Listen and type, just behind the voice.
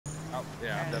Oh,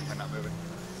 yeah, I'm definitely not moving.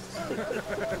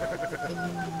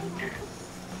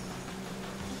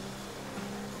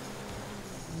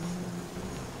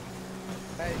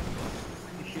 Hey.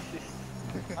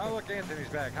 Oh, look, Anthony's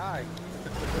back. Hi.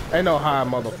 Ain't no high,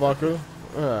 motherfucker.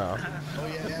 Yeah. Oh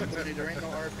yeah, Anthony, there ain't no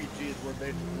RPGs. We're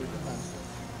basically defenseless.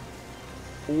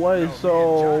 Wait, No, so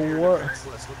me and Johnny are what?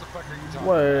 defenseless. What the fuck are you talking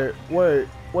about?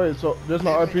 Wait. So there's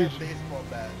no They RPG. have baseball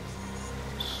bats.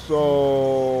 So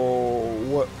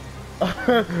what? You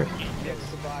have to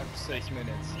survive for 6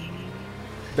 minutes.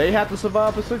 They have to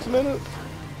survive for 6 minutes.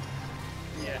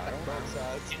 Yeah, on both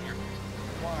sides.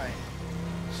 Why?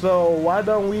 So why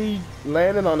don't we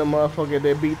land it on the motherfucker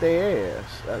that beat their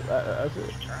ass? That's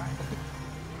it.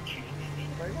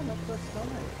 Right on the first time.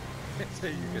 So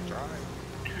you could try.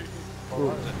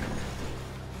 Cool.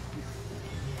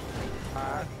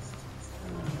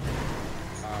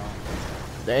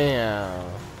 Damn.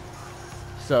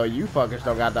 So you fuckers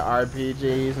don't got the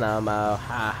RPGs? Now I'm out.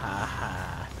 Ha ha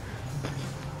ha.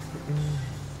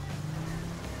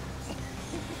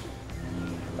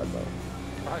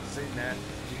 I've seen that.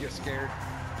 Did you get scared?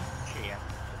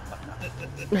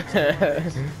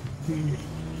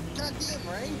 Goddamn,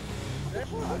 Ray.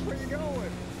 Where you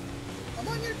going? I'm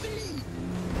on your team.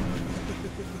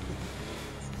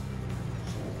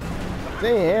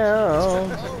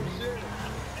 Damn. Oh shit.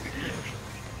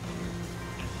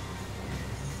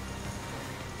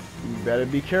 You better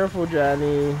be careful,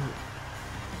 Johnny.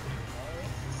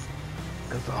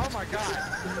 Oh my god!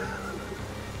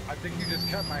 I think you just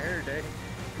cut my hair, Dave.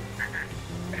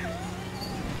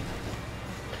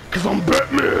 Cause I'm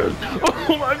Batman!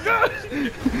 Oh my god!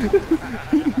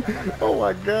 Oh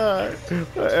my god!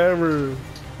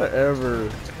 Whatever.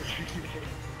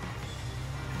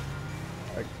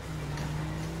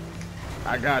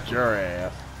 I got your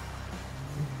ass.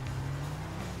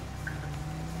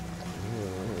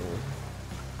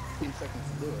 15 seconds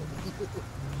to do it.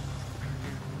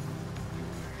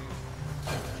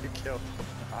 You killed him.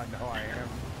 I know I am.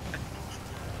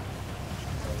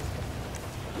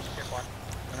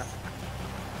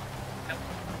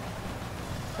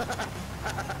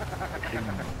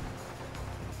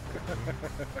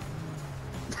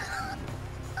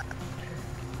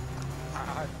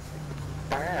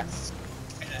 Ass.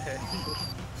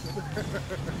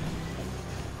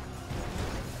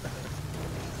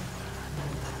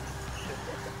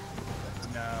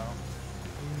 No.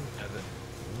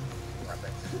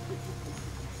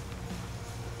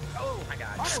 Oh my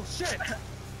god. Oh shit!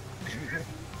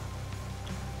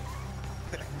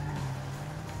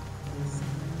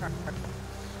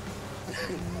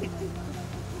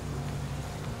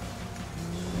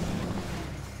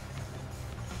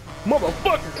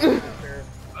 Motherfucker!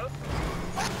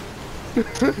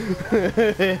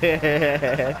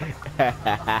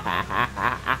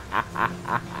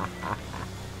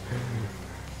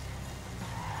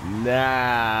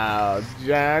 Now,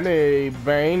 Johnny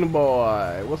Bane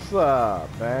Boy, what's up,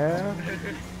 man?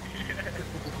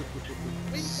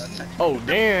 Oh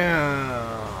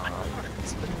damn,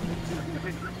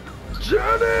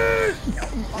 Johnny!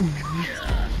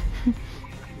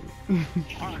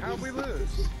 How'd we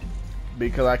lose?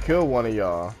 Because I killed one of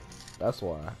y'all. That's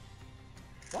why.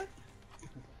 What?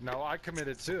 No, I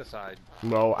committed suicide.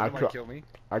 No, I kill me.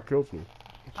 I killed you.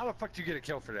 How the fuck did you get a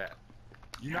kill for that?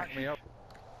 You knocked me up.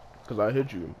 Cause I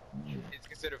hit you. It's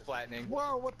considered flattening.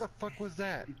 Whoa, what the fuck was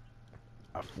that?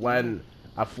 I flattened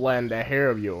that hair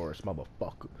of yours,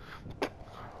 motherfucker.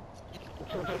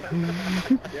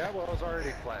 Yeah, well, it was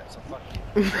already flat, so fuck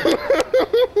you.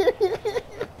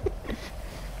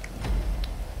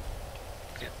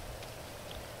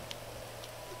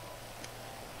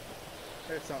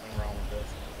 There's something wrong with this.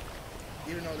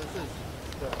 Even though this is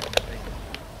still amazing.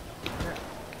 Yeah.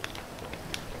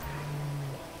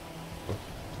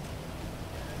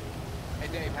 Hey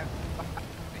Dave,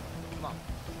 come on.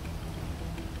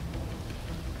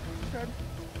 Good.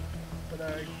 But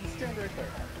you stand right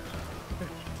there.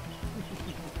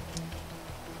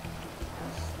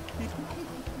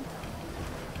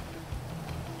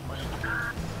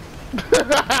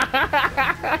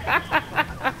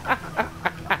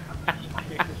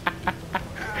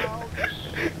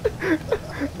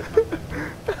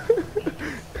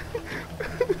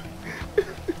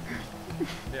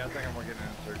 Yeah, I think I'm gonna get an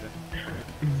insurgent.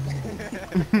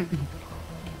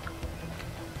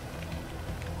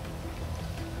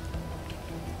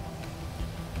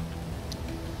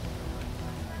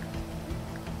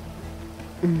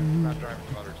 I'm not driving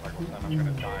motorcycles, then I'm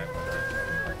gonna die if I drive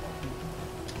motorcycles.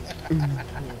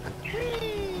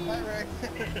 All right.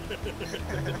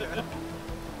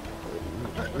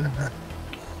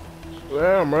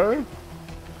 Yeah, man.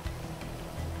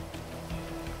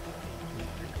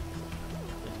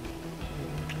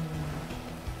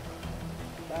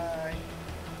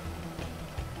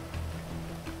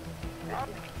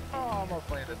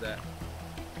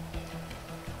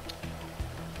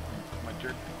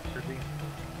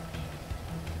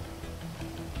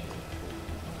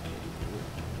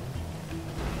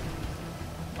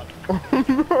 Oh,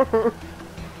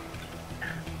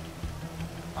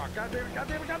 god damn it, god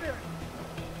damn it, god damn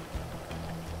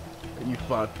it! You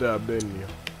fucked up, didn't you?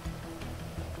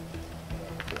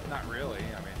 Not really,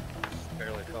 I mean, just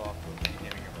barely fell off the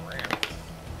beginning of a ramp.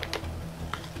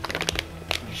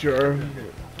 Sure.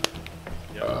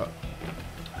 Yep.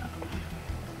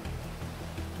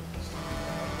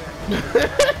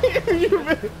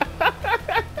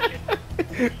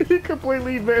 He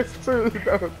completely missed too.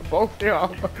 Both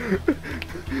y'all.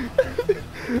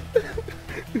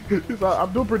 He's like,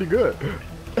 I'm doing pretty good.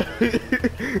 I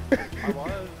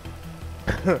was.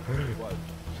 It was.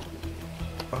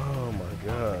 Oh my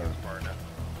god. Far enough.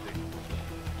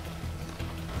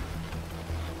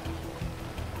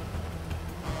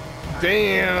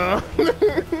 Damn.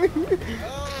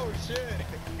 Oh shit!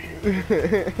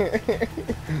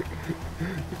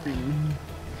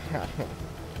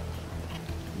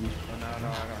 Oh, no, I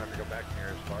don't have to go back near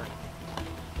as far.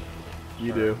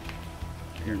 You do.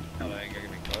 Here, no, that ain't gonna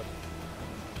be close.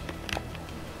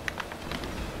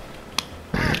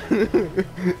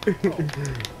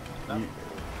 Oh.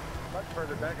 Much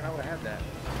further back and I would have had that.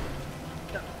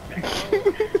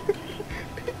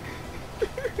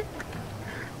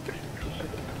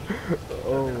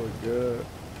 Oh my god.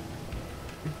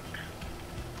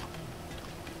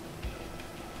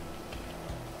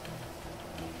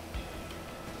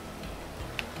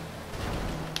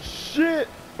 Shit.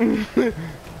 The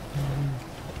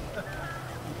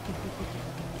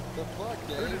fuck,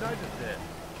 Who Dave? did I just hit?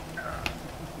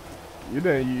 You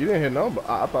didn't hit nobody.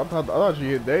 I thought you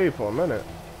hit Dave for a minute.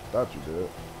 Thought you did.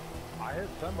 I hit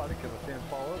somebody because I seen him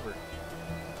fall over.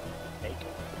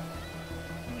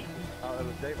 Oh, it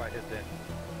was Dave I hit then.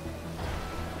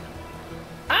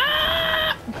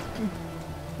 Ah!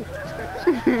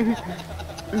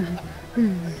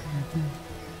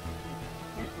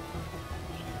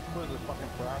 Who is this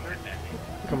fucking flounder?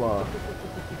 Come on.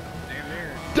 Damn near.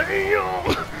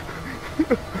 Damn!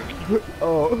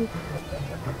 Oh.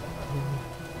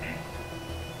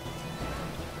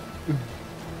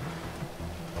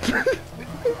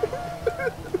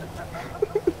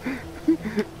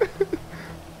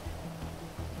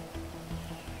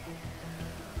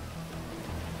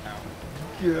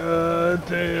 God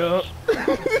damn.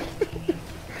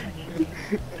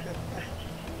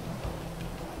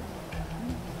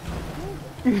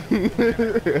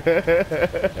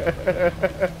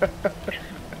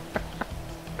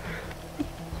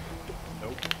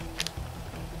 Nope.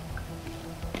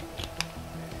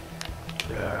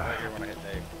 Right here when I hit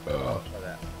Dave. Try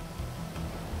that.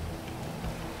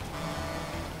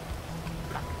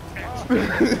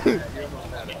 You almost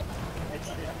had it.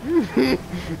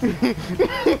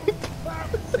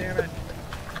 Damn it.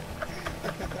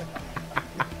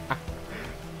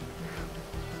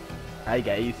 Hi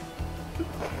guys.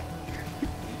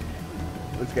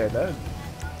 What's going on?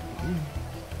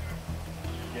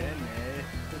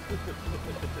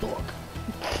 Fuck.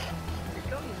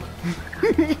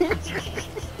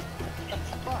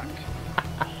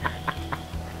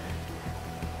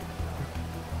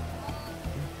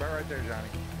 Right there, Johnny.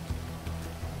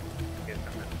 Get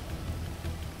something.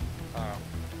 Oh.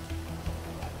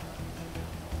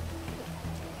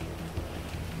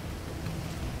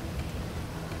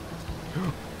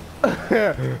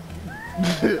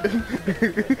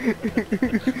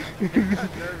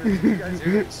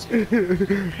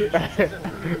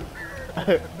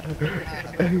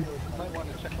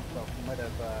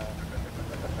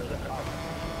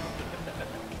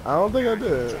 I don't think I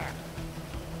did.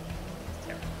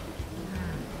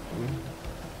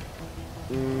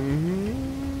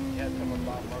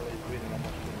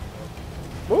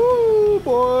 Woo,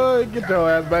 boy, get your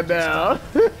ass back down.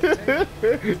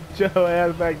 Get your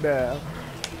ass back down.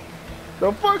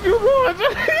 The fuck you going?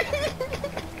 What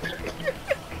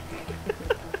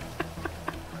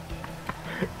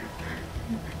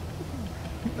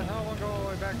the hell am I going all the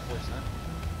way back for, son?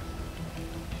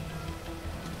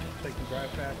 They can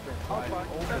drive faster. Oh, fuck.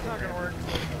 That's not gonna work.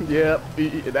 Yep,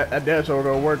 that dash over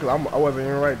gonna work 'cause I wasn't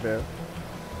even right there.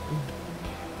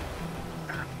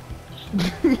 Yeah,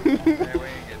 we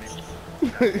ain't getting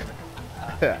him.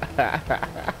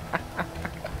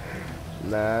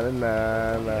 Nah.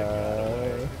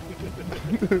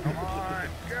 Come on,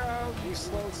 go, you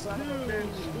slow son of a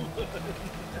bitch.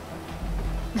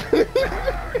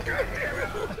 God damn it.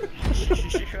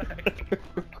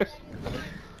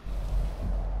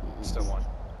 Still won.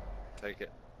 Take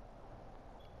it.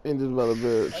 Ain't this about a I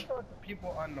bitch. thought the people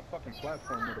on the fucking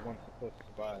platform were the ones supposed to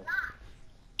survive.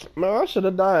 Man, I should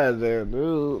have died there,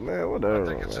 dude. Man, whatever. I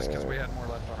think it's just because we Man. had more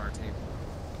left on our team.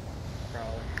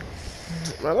 Probably.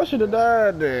 Man, I should have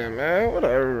died there, man.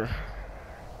 Whatever.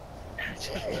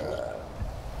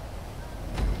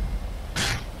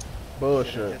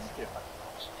 Bullshit.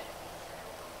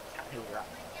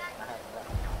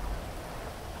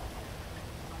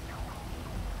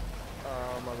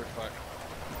 Oh, motherfucker.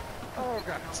 Oh,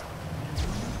 God.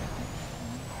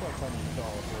 What time you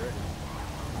call us already?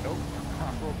 Nope. I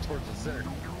rolled towards the center.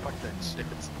 Fuck that shit. I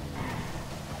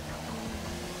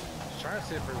was trying to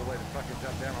see if there's a way to fucking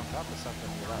jump down on top of something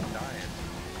without dying.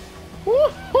 Oh, you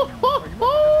motherfucker come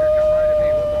right at me.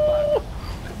 What the fuck?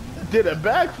 Did a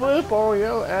backflip on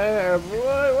your ass,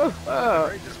 boy. What's up?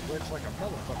 Ray just glitched like a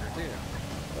motherfucker, too.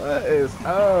 What is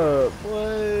up,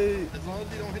 boy? As long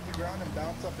as you don't hit the ground and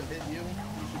bounce up and hit you, you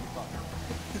should be fine.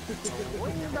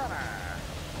 Wing banner.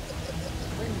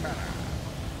 Wing banner.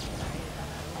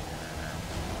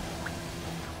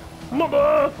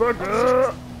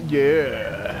 Motherfucker!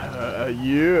 Yeah,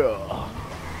 yeah.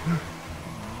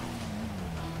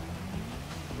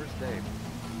 Where's Dave?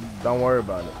 Don't worry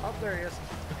about it. Oh, there he is.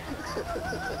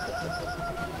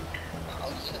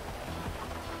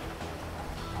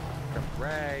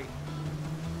 Ray.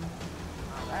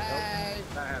 Hey!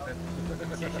 Nope, that happened.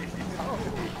 Almost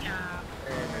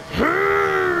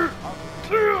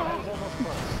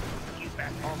close.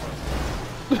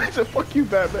 Almost. It's a fuck you,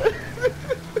 Batman. Here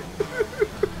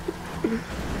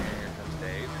comes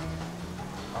Dave.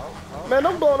 Oh, Man,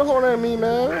 don't blow the horn at me,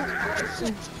 man. I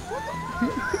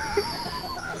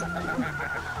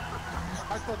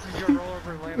thought you were gonna roll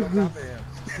over and land on top of him.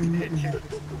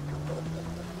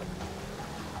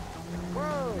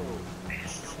 Whoa! I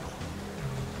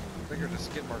think there's a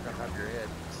skid mark on top of your head.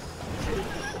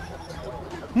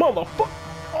 Motherfucker!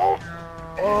 Oh.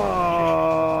 Oh.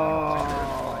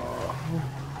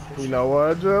 You know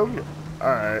what, Jim?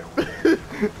 Alright.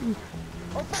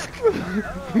 Oh, fuck!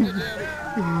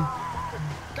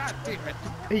 God damn it!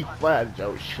 He flattened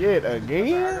your shit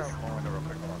again?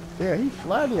 Yeah, he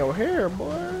flattened your hair,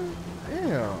 boy.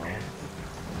 Damn.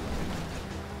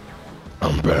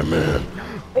 I'm Batman.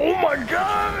 Oh my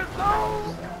god!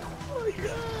 Oh my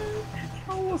god!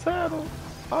 I almost had him.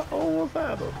 I almost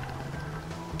had him.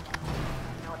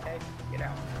 Okay, get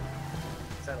out.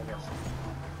 Settle this.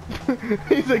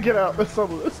 He said, get out. Let's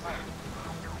settle this.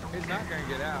 He's not gonna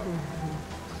get out.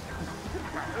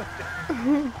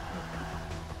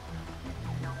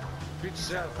 Beat the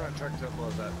shit out of the front truck till it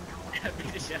blows up.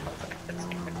 Beat the shit out of that.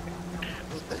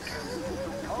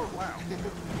 Oh, wow.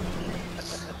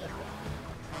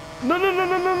 No, no, no,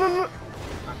 no, no, no, no.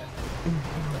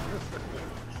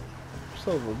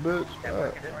 Son of a bitch.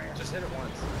 Alright. Just hit it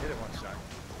once. Hit it once, Chuck.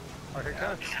 Oh, here it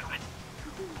comes.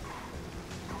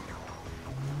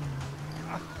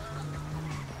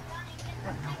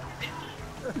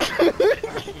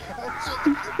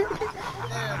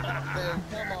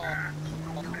 Come on.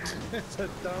 It's a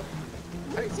dump.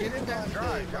 Hey, get in that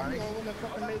drive, I'm Johnny. the only one that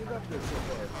fucking made it up there so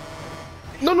far.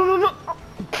 No, no, no, no.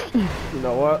 You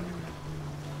know what?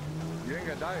 You ain't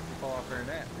gonna die if you fall off there in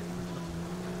that.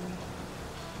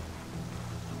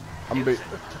 I'm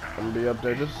gonna be up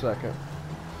there just a second.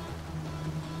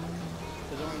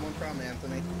 There's only one problem,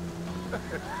 Anthony.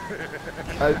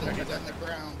 I, He's on the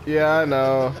ground. yeah, I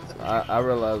know. I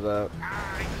realize that.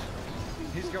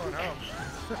 He's going home.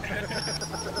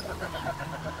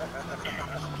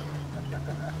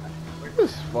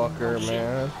 This fucker,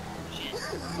 man.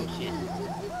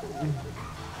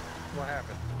 What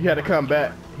happened? He had to come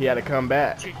back. He had to come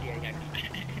back.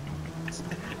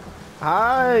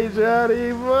 Hi,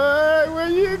 Johnny boy. Where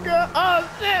you go? Oh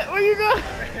shit, where you go?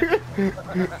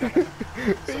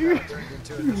 Somehow it turned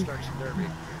into a destruction derby.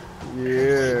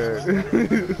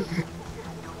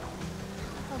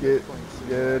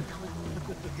 Yeah.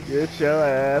 Get your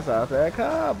ass out that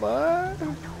car, boy.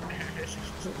 He's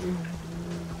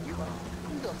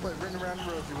gonna play Ring Around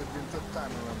Rosie with you until the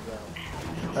timer runs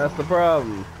out. That's the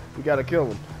problem. We gotta kill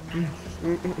him.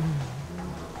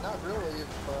 Not really, if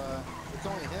it's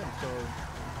only him, so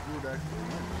you would actually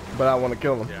win. But I want to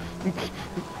kill him. Yeah.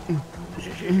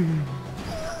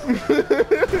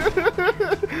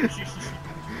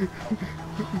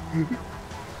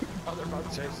 Oh, they're both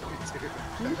chasing me too.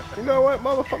 You know what,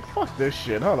 motherfucker? Fuck this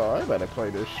shit. Hold on, I better play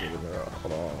this shit.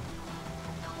 Hold on.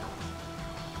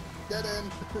 Dead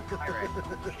end.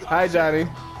 Hi, Johnny.